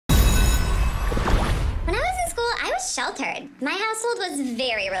was sheltered. My household was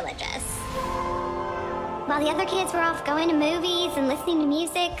very religious. While the other kids were off going to movies and listening to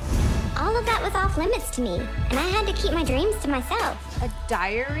music, all of that was off limits to me, and I had to keep my dreams to myself. A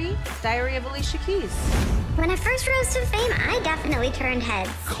diary? Diary of Alicia Keys. When I first rose to fame, I definitely turned heads.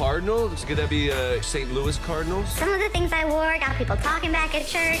 Cardinals? Could that be St. Louis Cardinals? Some of the things I wore got people talking back at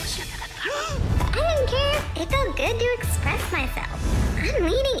church. I didn't care. It felt good to express myself. I'm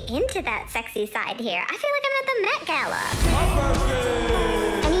leaning into that sexy side here. I feel like I'm at the Met Gala.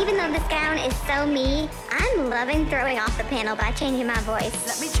 Pufferfish! And even though this gown is so me, I'm loving throwing off the panel by changing my voice.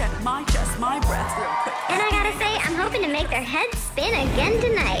 Let me check my chest, my breath real quick. And I gotta say, I'm hoping to make their heads spin again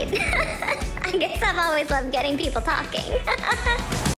tonight. I guess I've always loved getting people talking.